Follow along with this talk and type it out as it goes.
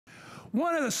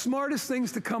One of the smartest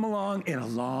things to come along in a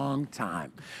long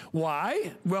time.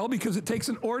 Why? Well, because it takes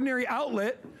an ordinary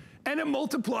outlet and it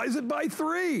multiplies it by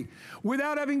 3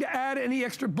 without having to add any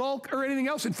extra bulk or anything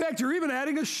else. In fact, you're even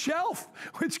adding a shelf,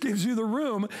 which gives you the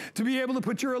room to be able to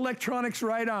put your electronics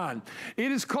right on.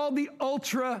 It is called the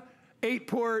Ultra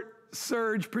 8-port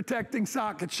surge protecting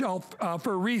socket shelf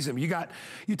for a reason.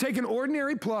 You take an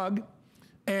ordinary plug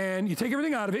and you take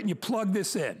everything out of it and you plug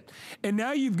this in. And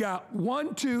now you've got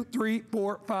 1, 2, 3,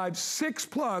 4, 5, 6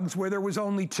 plugs where there was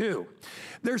only 2.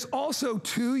 There's also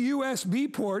 2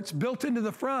 USB ports built into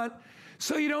the front,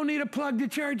 so you don't need a plug to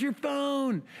charge your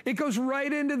phone. It goes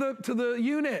right into the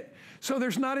unit. So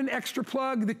there's not an extra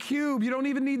plug. The cube, you don't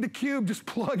even need the cube. Just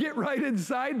plug it right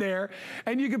inside there,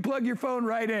 and you can plug your phone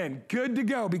right in. Good to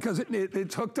go, because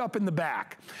it's hooked up in the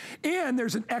back. And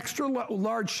there's an extra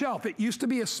large shelf. It used to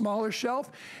be a smaller shelf.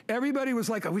 Everybody was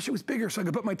like, I wish it was bigger so I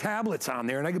could put my tablets on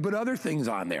there and I could put other things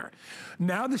on there.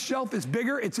 Now the shelf is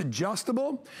bigger. It's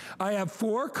adjustable. I have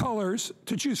 4 colors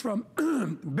to choose from.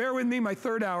 Bear with me, my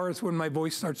 3rd hour is when my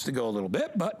voice starts to go a little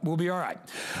bit, but we'll be all right.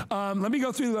 Let me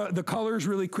go through the colors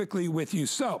really quickly with you.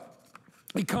 So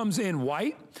it comes in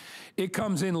white, it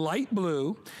comes in light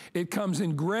blue, it comes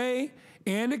in gray,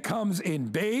 and it comes in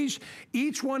beige.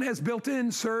 Each one has built-in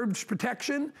surge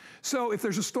protection. So if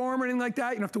there's a storm or anything like that,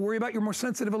 you don't have to worry about your more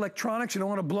sensitive electronics. You don't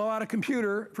want to blow out a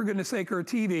computer, for goodness sake, or a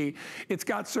TV. It's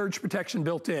got surge protection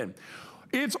built in.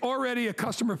 It's already a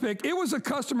customer pick. It was a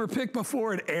customer pick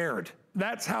before it aired.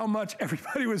 That's how much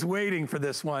everybody was waiting for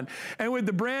this one. And with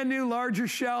the brand new larger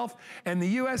shelf and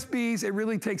the USBs, it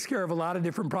really takes care of a lot of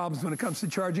different problems when it comes to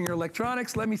charging your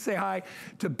electronics. Let me say hi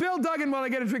to Bill Duggan while I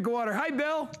get a drink of water. Hi,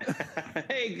 Bill.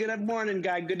 Hey, good morning,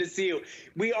 Guy. Good to see you.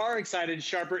 We are excited.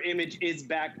 Sharper Image is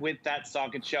back with that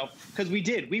socket shelf, because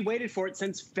we waited for it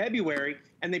since February,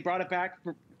 and they brought it back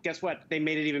for, guess what? They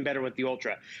made it even better with the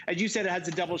Ultra. As you said, it has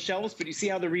the double shelves, but you see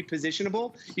how they're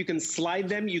repositionable? You can slide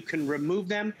them, you can remove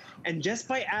them, and just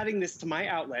by adding this to my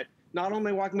outlet, not only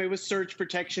am I walking away with surge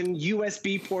protection,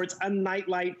 USB ports, a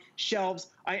nightlight, shelves,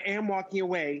 I am walking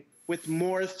away with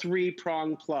more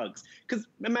 3-prong plugs. Because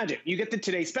imagine, you get the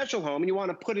Today Special home and you want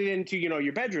to put it into,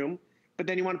 your bedroom, but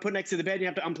then you want to put it next to the bed, and you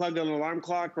have to unplug an alarm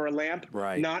clock or a lamp.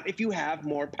 Right. Not if you have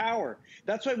more power.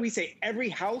 That's why we say every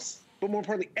house, but more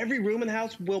importantly, every room in the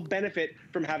house will benefit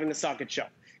from having a socket shelf.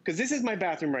 Because this is my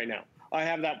bathroom right now. I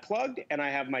have that plugged, and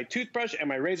I have my toothbrush and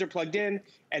my razor plugged in,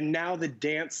 and now the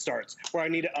dance starts, where I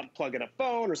need to unplug in a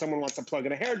phone, or someone wants to plug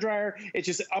in a hairdryer. It's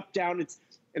just up, down,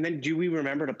 and then do we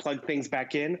remember to plug things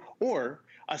back in? Or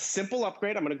a simple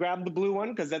upgrade, I'm gonna grab the blue one,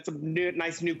 because that's a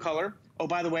nice new color. Oh,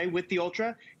 by the way, with the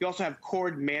Ultra, you also have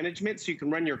cord management, so you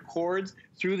can run your cords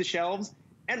through the shelves.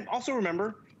 And also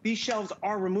remember, these shelves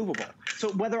are removable. So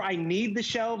whether I need the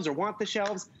shelves or want the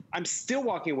shelves, I'm still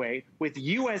walking away with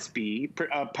USB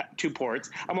 2 ports.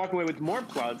 I'm walking away with more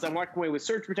plugs. I'm walking away with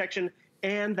surge protection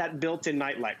and that built-in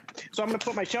nightlight. So I'm gonna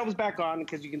put my shelves back on,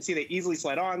 because you can see they easily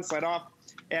slide on, slide off,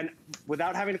 and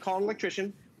without having to call an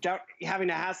electrician, without having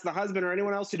to ask the husband or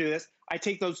anyone else to do this, I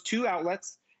take those 2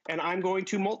 outlets and I'm going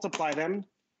to multiply them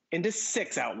into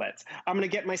 6 outlets. I'm gonna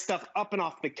get my stuff up and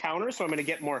off the counter, so I'm gonna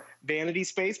get more vanity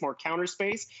space, more counter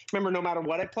space. Remember, no matter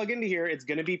what I plug into here, it's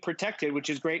gonna be protected, which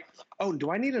is great. Oh,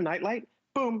 do I need a nightlight?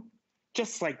 Boom,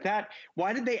 just like that.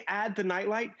 Why did they add the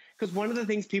nightlight? Because one of the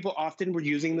things people often were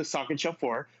using the socket shelf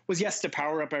for was, yes, to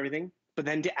power up everything, but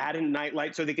then to add in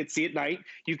nightlight so they could see at night.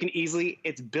 You can easily,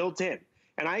 it's built in.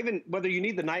 And whether you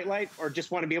need the nightlight or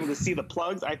just want to be able to see the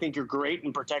plugs, I think you're great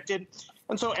and protected.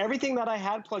 And so everything that I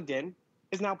had plugged in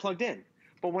is now plugged in.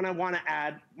 But when I want to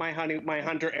add my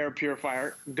Hunter air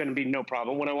purifier, going to be no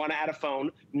problem. When I want to add a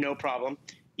phone, no problem.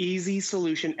 Easy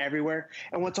solution everywhere.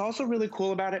 And what's also really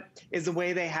cool about it is the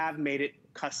way they have made it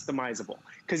customizable.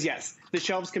 Because yes, the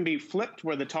shelves can be flipped,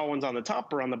 where the tall one's on the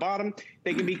top or on the bottom.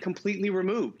 They can be completely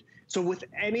removed. So with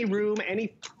any room,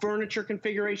 any furniture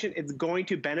configuration, it's going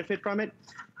to benefit from it.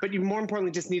 But you more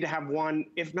importantly just need to have one,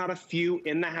 if not a few,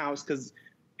 in the house, because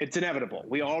it's inevitable.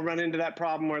 We all run into that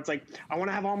problem where it's like, I want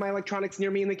to have all my electronics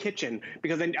near me in the kitchen,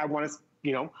 because then I want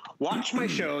to, watch my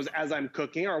shows as I'm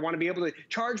cooking, or I want to be able to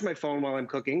charge my phone while I'm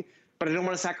cooking, but I don't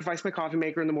want to sacrifice my coffee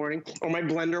maker in the morning, or my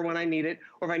blender when I need it,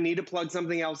 or if I need to plug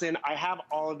something else in. I have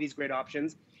all of these great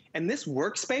options. And this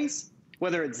workspace,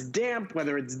 whether it's damp,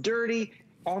 whether it's dirty,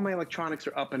 all my electronics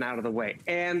are up and out of the way,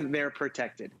 and they're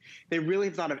protected. They really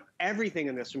have thought of everything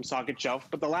in this from Socket Shelf,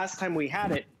 but the last time we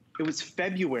had it, it was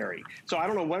February. So I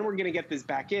don't know when we're going to get this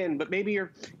back in, but maybe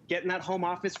you're getting that home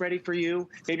office ready for you.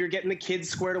 Maybe you're getting the kids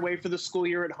squared away for the school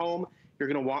year at home. You're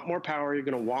going to want more power. You're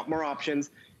going to want more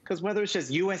options. Because whether it's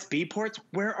just USB ports,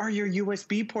 where are your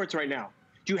USB ports right now?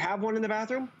 Do you have one in the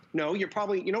bathroom? No, you're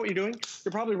probably, you know what you're doing?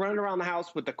 You're probably running around the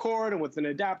house with the cord and with an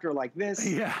adapter like this.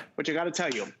 Yeah. Which I got to tell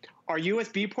you, our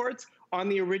USB ports on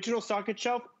the original socket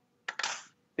shelf,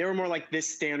 they were more like this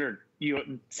standard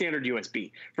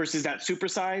USB versus that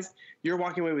supersize. You're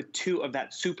walking away with 2 of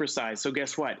that supersize. So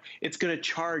guess what? It's going to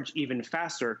charge even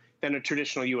faster than a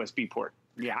traditional USB port.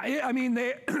 Yeah, I mean,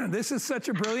 this is such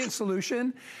a brilliant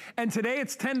solution. And today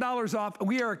it's $10 off.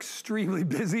 We are extremely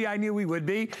busy. I knew we would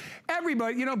be.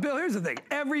 Everybody, you know, Bill, here's the thing.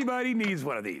 Everybody needs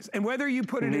one of these. And whether you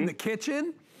put it in the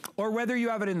kitchen, or whether you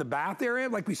have it in the bath area,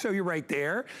 like we show you right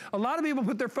there. A lot of people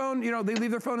put their phone, you know, they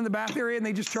leave their phone in the bath area and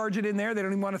they just charge it in there. They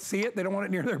don't even want to see it. They don't want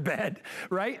it near their bed,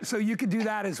 right? So you could do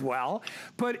that as well.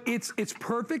 But it's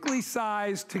perfectly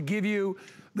sized to give you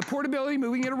the portability,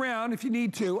 moving it around if you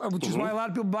need to, which is why a lot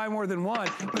of people buy more than one.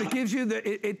 But it gives you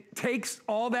it takes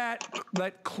all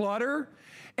that clutter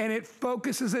and it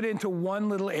focuses it into one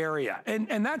little area.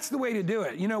 And that's the way to do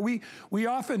it. You know, we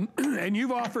often, and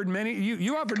you've offered many,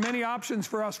 you offered many options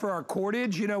for us for our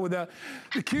cordage, you know, with the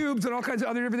cubes and all kinds of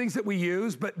other different things that we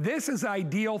use, but this is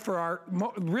ideal for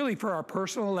really for our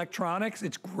personal electronics.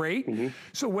 It's great.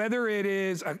 So whether it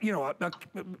is, you know,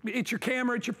 it's your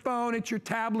camera, it's your phone, it's your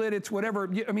tablet, it's whatever.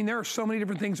 I mean, there are so many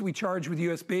different things we charge with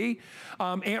USB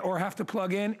or have to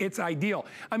plug in. It's ideal.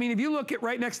 I mean, if you look at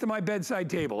right next to my bedside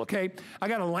table, okay, I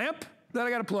got a lamp that I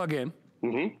got to plug in.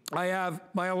 I have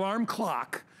my alarm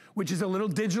clock, which is a little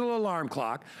digital alarm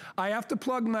clock. I have to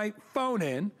plug my phone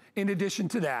in addition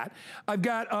to that. I've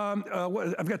got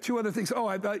I've got 2 other things. Oh,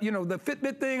 I've got, you know, the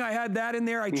Fitbit thing, I had that in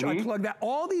there. I plug that.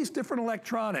 All these different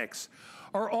electronics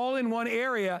are all in one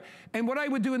area. And what I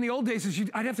would do in the old days is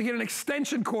I'd have to get an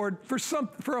extension cord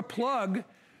for a plug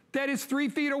that is 3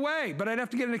 feet away, but I'd have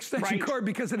to get an extension cord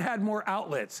because it had more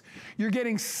outlets. You're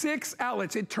getting 6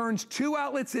 outlets. It turns 2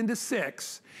 outlets into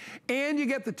 6, and you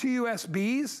get the 2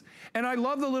 USBs. And I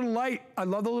love the little light. I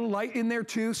love the little light in there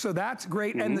too, so that's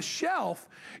great. And the shelf,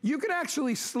 you can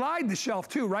actually slide the shelf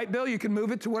too, right, Bill? You can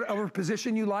move it to whatever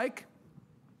position you like.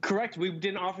 Correct. We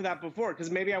didn't offer that before because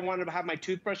maybe I wanted to have my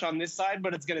toothbrush on this side,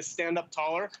 but it's going to stand up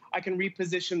taller. I can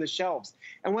reposition the shelves.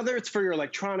 And whether it's for your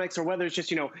electronics or whether it's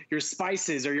just, you know, your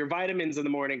spices or your vitamins in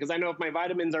the morning, because I know if my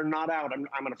vitamins are not out, I'm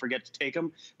going to forget to take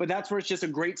them. But that's where it's just a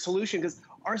great solution because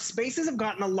our spaces have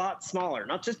gotten a lot smaller,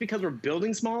 not just because we're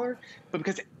building smaller, but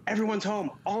because everyone's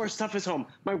home. All our stuff is home.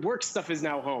 My work stuff is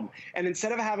now home. And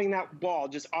instead of having that wall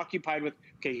just occupied with,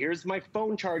 okay, here's my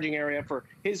phone charging area for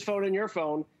his phone and your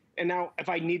phone, and now if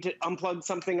I need to unplug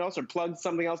something else or plug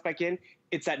something else back in,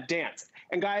 it's that dance.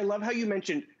 And Guy, I love how you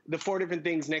mentioned the 4 different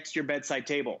things next to your bedside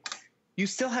table. You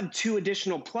still have 2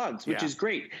 additional plugs, which is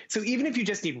great. So even if you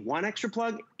just need 1 extra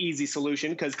plug, easy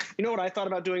solution. Because you know what I thought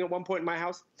about doing at one point in my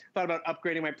house? I thought about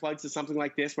upgrading my plugs to something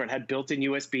like this where it had built-in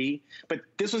USB. But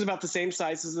this was about the same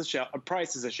size as the shelf,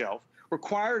 price as a shelf.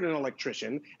 Required an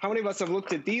electrician. How many of us have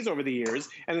looked at these over the years?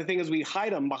 And the thing is, we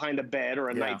hide them behind a bed or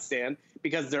a nightstand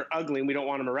because they're ugly and we don't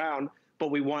want them around, but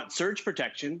we want surge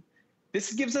protection.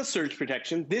 This gives us surge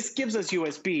protection. This gives us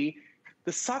USB.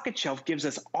 The socket shelf gives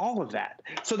us all of that.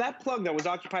 So that plug that was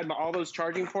occupied by all those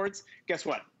charging ports, guess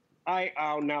what?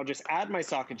 I'll now just add my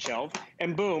socket shelf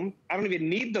and boom, I don't even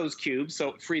need those cubes, so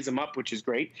it frees them up, which is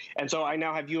great. And so I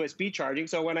now have USB charging.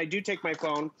 So when I do take my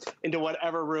phone into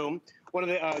whatever room, one of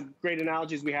the great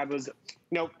analogies we had was,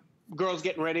 you know, girls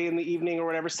getting ready in the evening or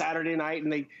whatever, Saturday night,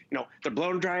 and they, you know, they're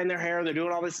blowing drying their hair, they're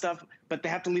doing all this stuff, but they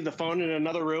have to leave the phone in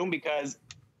another room because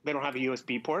they don't have a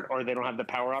USB port or they don't have the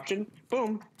power option.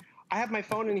 Boom, I have my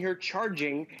phone in here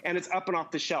charging and it's up and off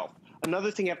the shelf.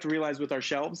 Another thing you have to realize with our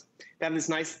shelves, they have this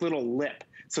nice little lip.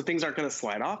 So things aren't going to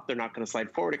slide off. They're not going to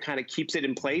slide forward. It kind of keeps it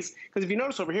in place. Because if you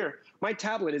notice over here, my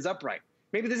tablet is upright.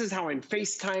 Maybe this is how I'm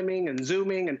FaceTiming and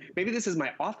Zooming, and maybe this is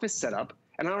my office setup,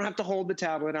 and I don't have to hold the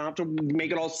tablet. I don't have to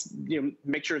make it all, you know,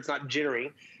 make sure it's not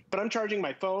jittery. But I'm charging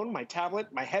my phone, my tablet,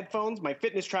 my headphones, my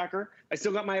fitness tracker. I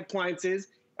still got my appliances.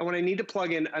 And when I need to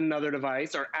plug in another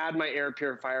device or add my air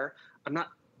purifier, I'm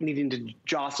not needing to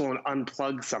jostle and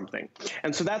unplug something.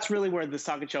 And so that's really where the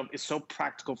socket shelf is so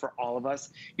practical for all of us.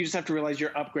 You just have to realize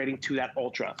you're upgrading to that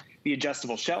Ultra. The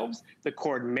adjustable shelves, the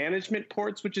cord management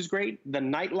ports, which is great, the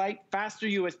night light, faster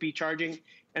USB charging,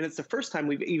 and it's the first time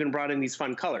we've even brought in these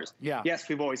fun colors. Yeah. Yes,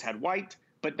 we've always had white,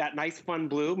 but that nice fun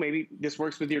blue, maybe this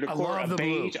works with your decor, a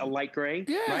beige, a light gray,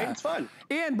 right? It's fun.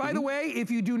 And by the way,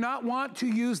 if you do not want to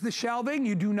use the shelving,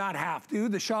 you do not have to.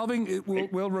 The shelving it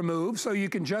will remove, so you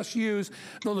can just use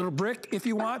the little brick if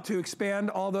you want to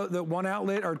expand all the one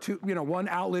outlet or two, you know, one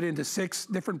outlet into 6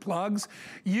 different plugs.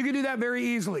 You can do that very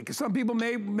easily because some people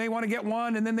may want to get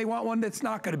one and then they want one that's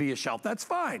not going to be a shelf. That's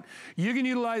fine. You can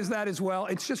utilize that as well.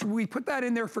 It's just we put that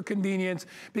in there for convenience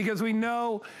because we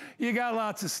know you got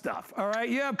lots of stuff, all right?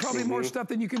 you have probably more stuff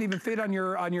than you can even fit on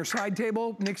your side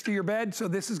table next to your bed, so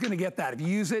this is gonna get that. If you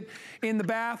use it in the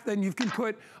bath, then you can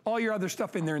put all your other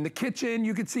stuff in there. In the kitchen,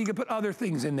 you can put other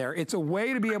things in there. It's a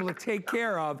way to be able to take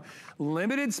care of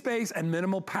limited space and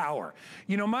minimal power.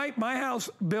 You know, my house,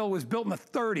 Bill, was built in the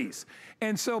 30s.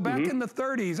 And so back in the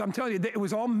 30s, I'm telling you, it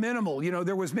was all minimal. You know,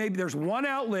 there's one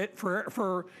outlet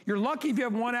for, you're lucky if you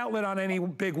have one outlet on any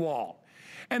big wall.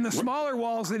 And the smaller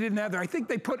walls they didn't have there. I think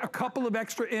they put a couple of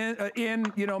extra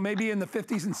in, you know, maybe in the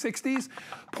 50s and 60s.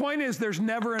 Point is, there's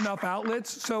never enough outlets.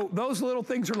 So those little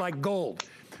things are like gold.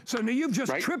 So now you've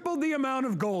just tripled the amount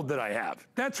of gold that I have.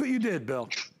 That's what you did, Bill.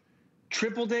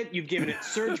 Tripled it. You've given it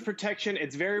surge protection.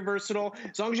 It's very versatile.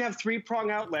 As long as you have 3-prong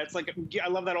outlets, like I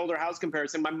love that older house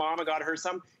comparison. My mama got her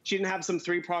some. She didn't have some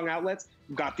 3-prong outlets.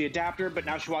 Got the adapter, but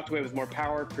now she walked away with more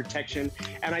power, protection.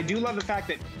 And I do love the fact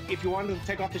that if you wanted to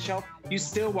take off the shelf, you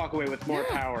still walk away with more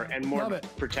power and more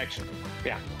protection.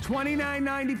 Yeah.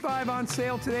 $29.95 on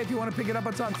sale today. If you want to pick it up,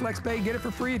 it's on FlexPay. Get it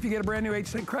for free if you get a brand new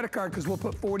HSN credit card, because we'll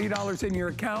put $40 in your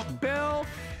account. Bill,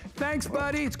 thanks,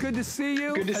 buddy. It's good to see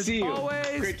you. Good to see you.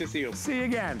 Always. Great to see you. See you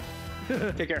again.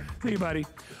 Take care. See you, buddy.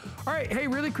 All right. Hey,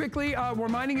 really quickly,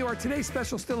 reminding you, our today's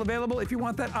special still available. If you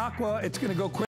want that aqua, it's going to go quick.